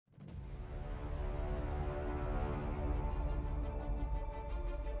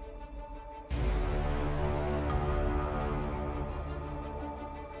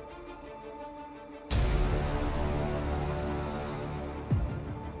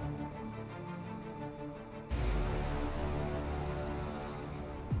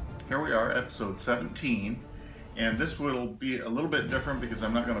Here we are, episode 17, and this will be a little bit different because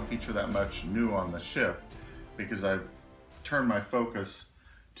I'm not going to feature that much new on the ship because I've turned my focus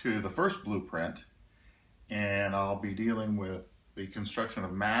to the first blueprint, and I'll be dealing with the construction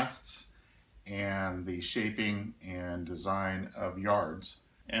of masts and the shaping and design of yards.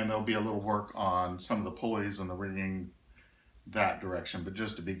 And there'll be a little work on some of the pulleys and the rigging that direction, but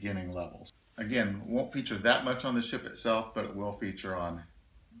just the beginning levels. Again, won't feature that much on the ship itself, but it will feature on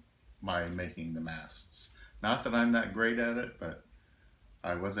my making the masts. Not that I'm that great at it, but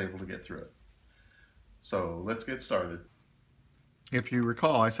I was able to get through it. So let's get started. If you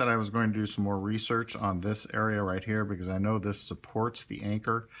recall, I said I was going to do some more research on this area right here because I know this supports the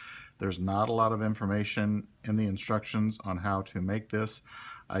anchor. There's not a lot of information in the instructions on how to make this.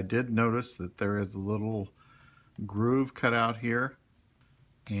 I did notice that there is a little groove cut out here,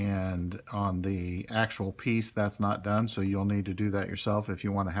 and on the actual piece that's not done, so you'll need to do that yourself if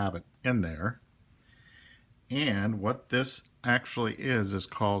you want to have it in there. And what this actually is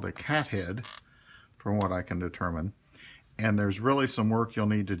called a cat head, from what I can determine, and there's really some work you'll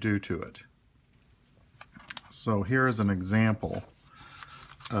need to do to it. So here is an example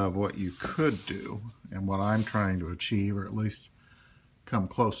of what you could do and what I'm trying to achieve, or at least come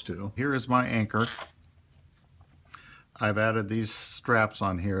close to. Here is my anchor. I've added these straps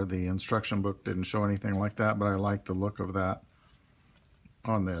on here. The instruction book didn't show anything like that, but I like the look of that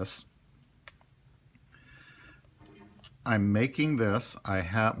on this. I'm making this. I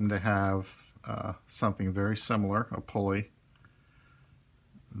happen to have something very similar, a pulley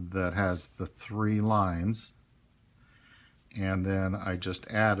that has the 3 lines. And then I just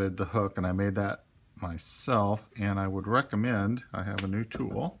added the hook, and I made that myself, and I would recommend, I have a new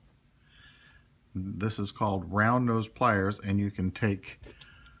tool. This is called round nose pliers, and you can take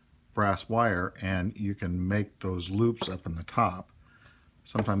brass wire and you can make those loops up in the top.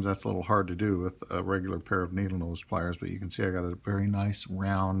 Sometimes that's a little hard to do with a regular pair of needle nose pliers, but you can see I got a very nice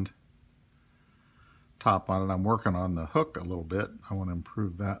round top on it. I'm working on the hook a little bit. I want to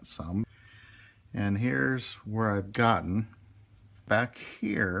improve that some. And here's where I've gotten. Back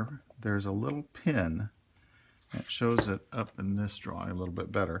here, there's a little pin. It shows it up in this drawing a little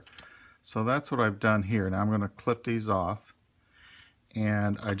bit better. So that's what I've done here. Now I'm going to clip these off,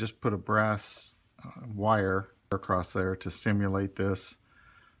 and I just put a brass wire across there to simulate this.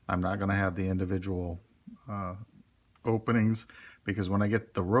 I'm not going to have the individual openings because when I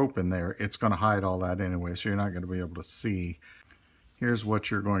get the rope in there, it's going to hide all that anyway, so you're not going to be able to see. Here's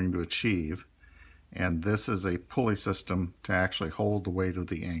what you're going to achieve, and this is a pulley system to actually hold the weight of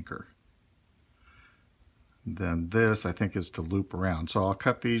the anchor. Then this, I think, is to loop around. So I'll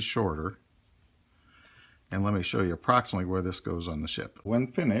cut these shorter, and let me show you approximately where this goes on the ship. When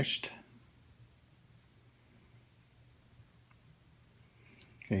finished,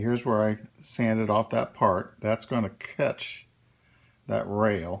 okay, here's where I sanded off that part. That's going to catch that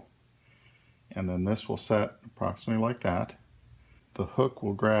rail, and then this will set approximately like that. The hook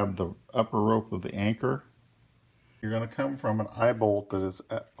will grab the upper rope of the anchor. You're going to come from an eye bolt that is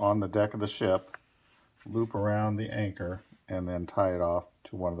on the deck of the ship, loop around the anchor, and then tie it off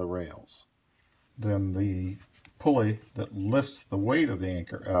to one of the rails. Then the pulley that lifts the weight of the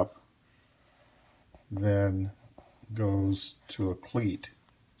anchor up then goes to a cleat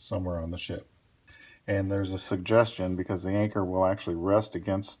somewhere on the ship. And there's a suggestion, because the anchor will actually rest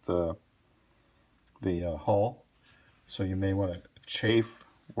against the hull, so you may want to chafe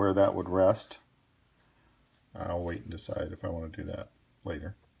where that would rest. I'll wait and decide if I want to do that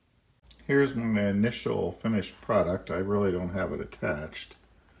later. Here's my initial finished product. I really don't have it attached.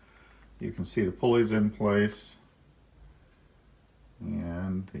 You can see the pulley's in place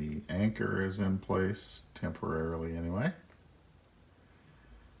and the anchor is in place temporarily anyway.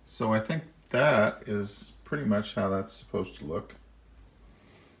 So I think that is pretty much how that's supposed to look.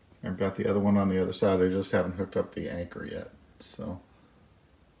 I've got the other one on the other side. I just haven't hooked up the anchor yet. So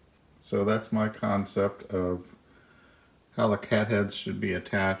that's my concept of how the cat heads should be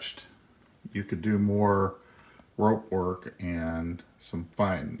attached. You could do more rope work and some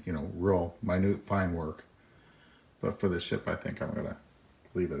fine, real minute fine work. But for the ship, I think I'm going to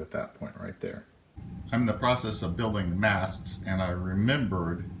leave it at that point right there. I'm in the process of building masts, and I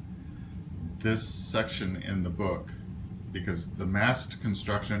remembered this section in the book because the mast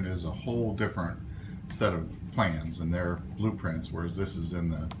construction is a whole different set of plans and their blueprints, whereas this is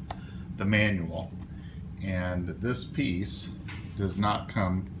in the manual. And this piece does not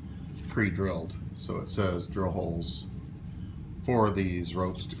come pre-drilled, so it says drill holes for these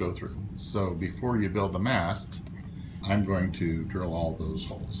ropes to go through. So before you build the mast, I'm going to drill all those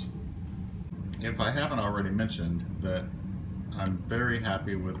holes. If I haven't already mentioned that I'm very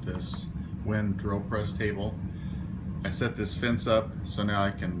happy with this wind drill press table. I set this fence up so now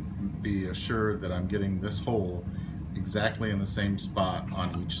I can be assured that I'm getting this hole exactly in the same spot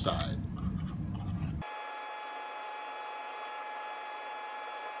on each side.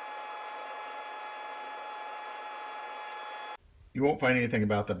 You won't find anything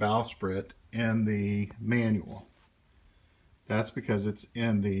about the bowsprit in the manual. That's because it's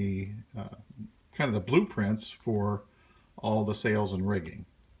in the kind of the blueprints for all the sails and rigging.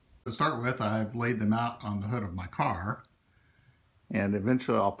 To start with, I've laid them out on the hood of my car, and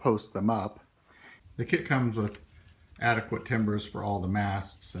eventually I'll post them up. The kit comes with adequate timbers for all the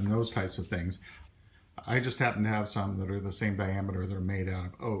masts and those types of things. I just happen to have some that are the same diameter that are made out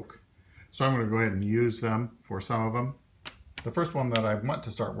of oak. So I'm going to go ahead and use them for some of them. The first one that I want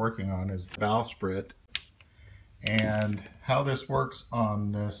to start working on is the bowsprit. And how this works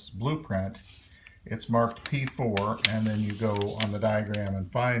on this blueprint, it's marked P4, and then you go on the diagram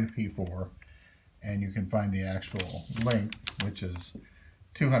and find P4, and you can find the actual length, which is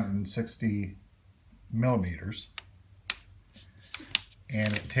 260 millimeters.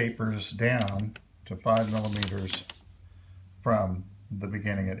 And it tapers down to 5 millimeters from the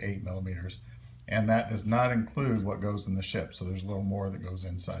beginning at 8 millimeters. And that does not include what goes in the ship, so there's a little more that goes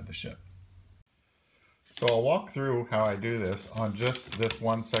inside the ship. So I'll walk through how I do this on just this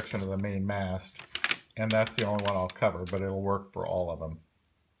one section of the main mast, and that's the only one I'll cover, but it'll work for all of them.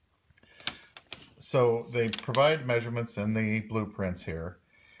 So they provide measurements in the blueprints here,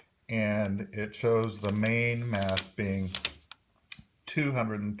 and it shows the main mast being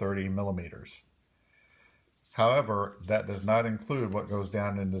 230 millimeters. However, that does not include what goes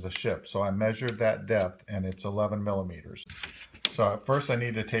down into the ship. So I measured that depth, and it's 11 millimeters. So at first I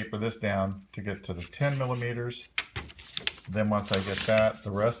need to taper this down to get to the 10 millimeters. Then once I get that,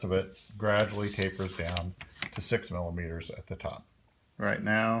 the rest of it gradually tapers down to 6 millimeters at the top. Right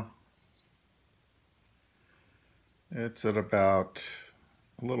now, it's at about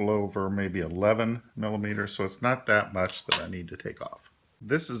a little over maybe 11 millimeters, so it's not that much that I need to take off.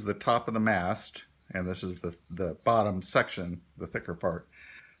 This is the top of the mast, and this is the bottom section, the thicker part.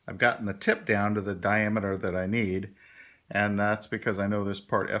 I've gotten the tip down to the diameter that I need, and that's because I know this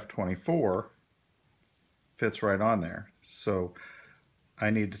part F24 fits right on there. So I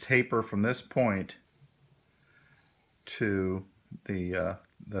need to taper from this point to the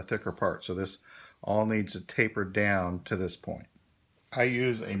thicker part. So this all needs to taper down to this point. I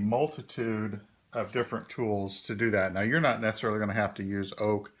use a multitude of different tools to do that. Now you're not necessarily going to have to use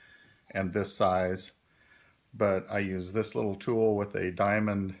oak and this size, but I use this little tool with a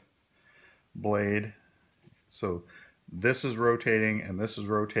diamond blade. So this is rotating and this is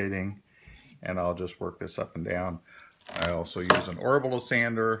rotating, and I'll just work this up and down. I also use an orbital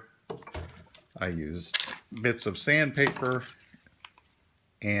sander. I use bits of sandpaper,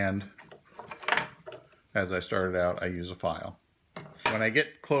 and as I started out, I use a file. When I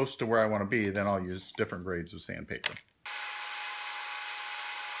get close to where I want to be, then I'll use different grades of sandpaper.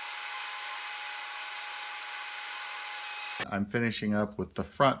 I'm finishing up with the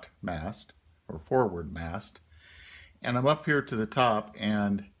front mast, or forward mast, and I'm up here to the top,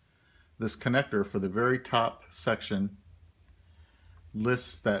 and this connector for the very top section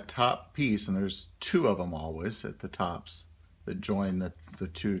lists that top piece, and there's two of them always at the tops that join the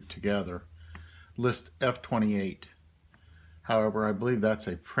two together, list F28. However, I believe that's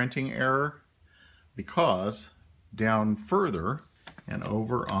a printing error, because down further and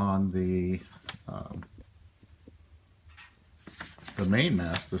over on the main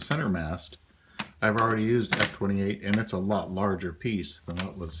mast, the center mast, I've already used F28, and it's a lot larger piece than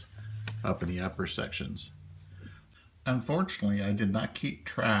what was up in the upper sections. Unfortunately, I did not keep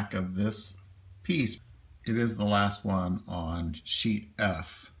track of this piece. It is the last one on sheet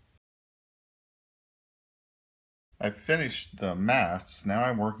F. I've finished the masts. Now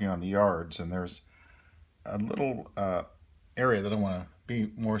I'm working on the yards, and there's a little area that I want to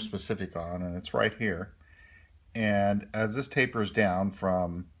be more specific on, and it's right here. And as this tapers down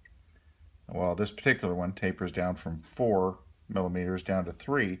from, well, this particular one tapers down from 4 millimeters down to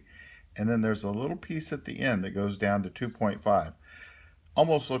 3, and then there's a little piece at the end that goes down to 2.5.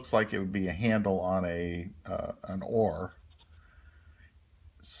 Almost looks like it would be a handle on an oar.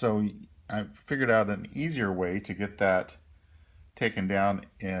 So I figured out an easier way to get that taken down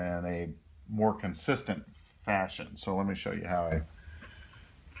in a more consistent fashion. So let me show you how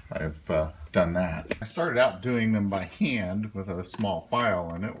I've done that. I started out doing them by hand with a small file,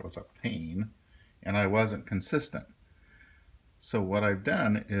 and it was a pain, and I wasn't consistent. So what I've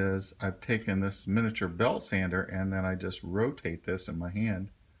done is I've taken this miniature belt sander, and then I just rotate this in my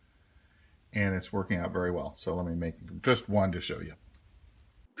hand, and it's working out very well. So let me make just one to show you.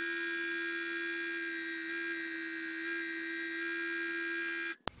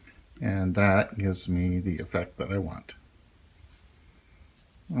 And that gives me the effect that I want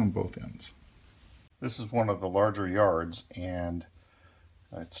on both ends. This is one of the larger yards, and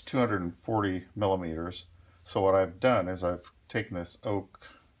it's 240 millimeters. So what I've done is I've taken this oak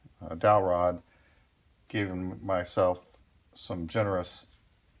dowel rod, given myself some generous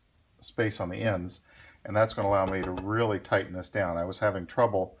space on the ends, and that's going to allow me to really tighten this down. I was having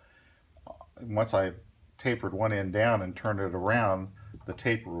trouble once I tapered one end down and turned it around, the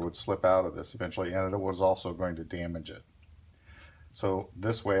taper would slip out of this eventually, and it was also going to damage it. So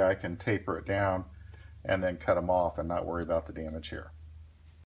this way I can taper it down and then cut them off and not worry about the damage here.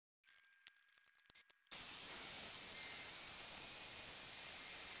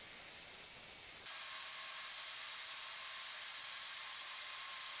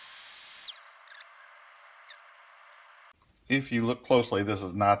 If you look closely, this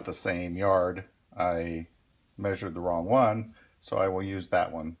is not the same yard. I measured the wrong one, so I will use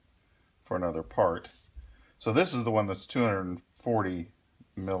that one for another part. So this is the one that's 240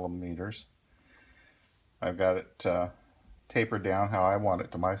 millimeters. I've got it tapered down how I want it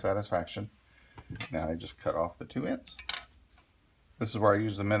to my satisfaction. Now I just cut off the two ends. This is where I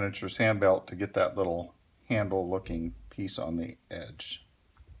use the miniature sand belt to get that little handle looking piece on the edge.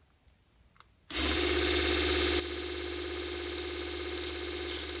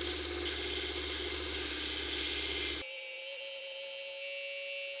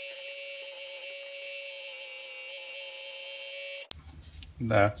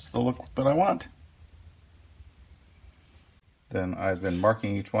 That's the look that I want. Then I've been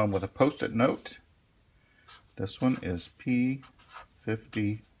marking each one with a post-it note. This one is P51.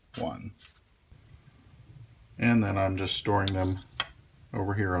 And then I'm just storing them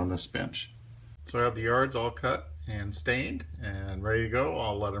over here on this bench. So I have the yards all cut and stained and ready to go.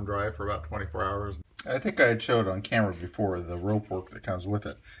 I'll let them dry for about 24 hours. I think I had showed on camera before the rope work that comes with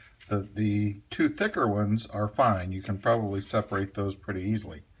it. The two thicker ones are fine. You can probably separate those pretty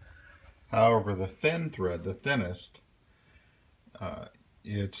easily. However, the thin thread, the thinnest,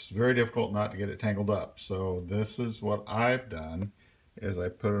 it's very difficult not to get it tangled up. So this is what I've done, is I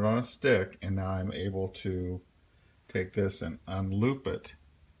put it on a stick, and now I'm able to take this and unloop it.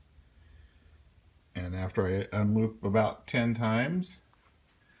 And after I unloop about 10 times,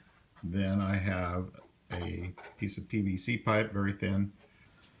 then I have a piece of PVC pipe, very thin.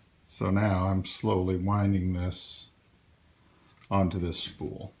 So now I'm slowly winding this onto this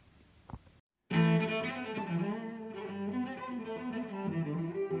spool.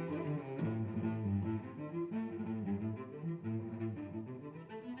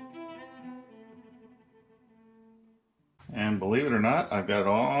 And believe it or not, I've got it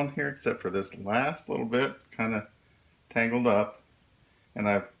all on here except for this last little bit kind of tangled up. And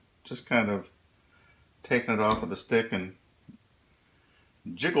I've just kind of taken it off with a stick and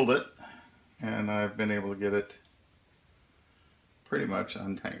jiggled it, and I've been able to get it pretty much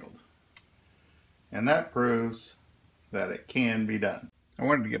untangled. And that proves that it can be done. I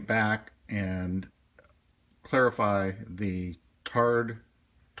wanted to get back and clarify the tarred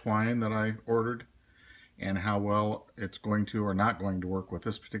twine that I ordered and how well it's going to or not going to work with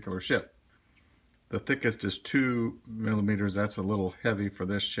this particular ship. The thickest is 2 millimeters. That's a little heavy for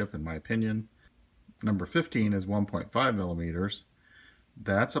this ship in my opinion. Number 15 is 1.5 millimeters.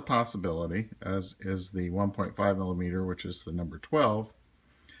 That's a possibility, as is the 1.5 millimeter, which is the number 12.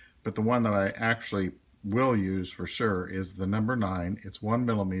 But the one that I actually will use for sure is the number 9. It's 1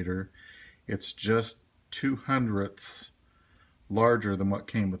 millimeter. It's just 2/100ths larger than what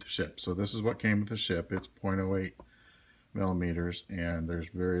came with the ship. So this is what came with the ship. It's 0.08 millimeters, and there's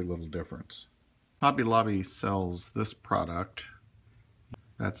very little difference. Hobby Lobby sells this product.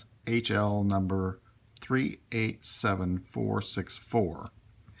 That's HL number 387464.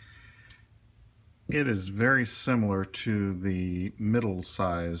 It is very similar to the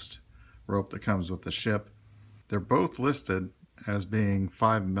middle-sized rope that comes with the ship. They're both listed as being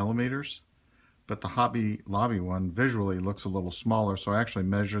 5 millimeters, but the Hobby Lobby one visually looks a little smaller, so I actually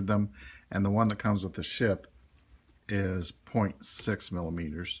measured them, and the one that comes with the ship is 0.6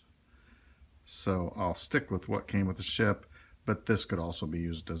 millimeters. So I'll stick with what came with the ship, but this could also be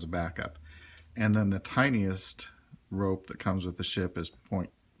used as a backup. And then the tiniest rope that comes with the ship is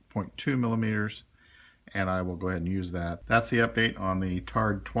 0.2 millimeters, and I will go ahead and use that. That's the update on the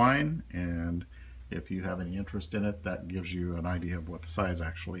tarred twine, and if you have any interest in it, that gives you an idea of what the size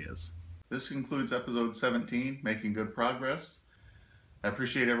actually is. This concludes episode 17, Making Good Progress. I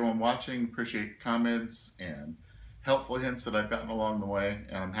appreciate everyone watching, appreciate comments, and helpful hints that I've gotten along the way,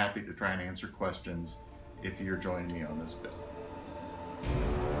 and I'm happy to try and answer questions if you're joining me on this build.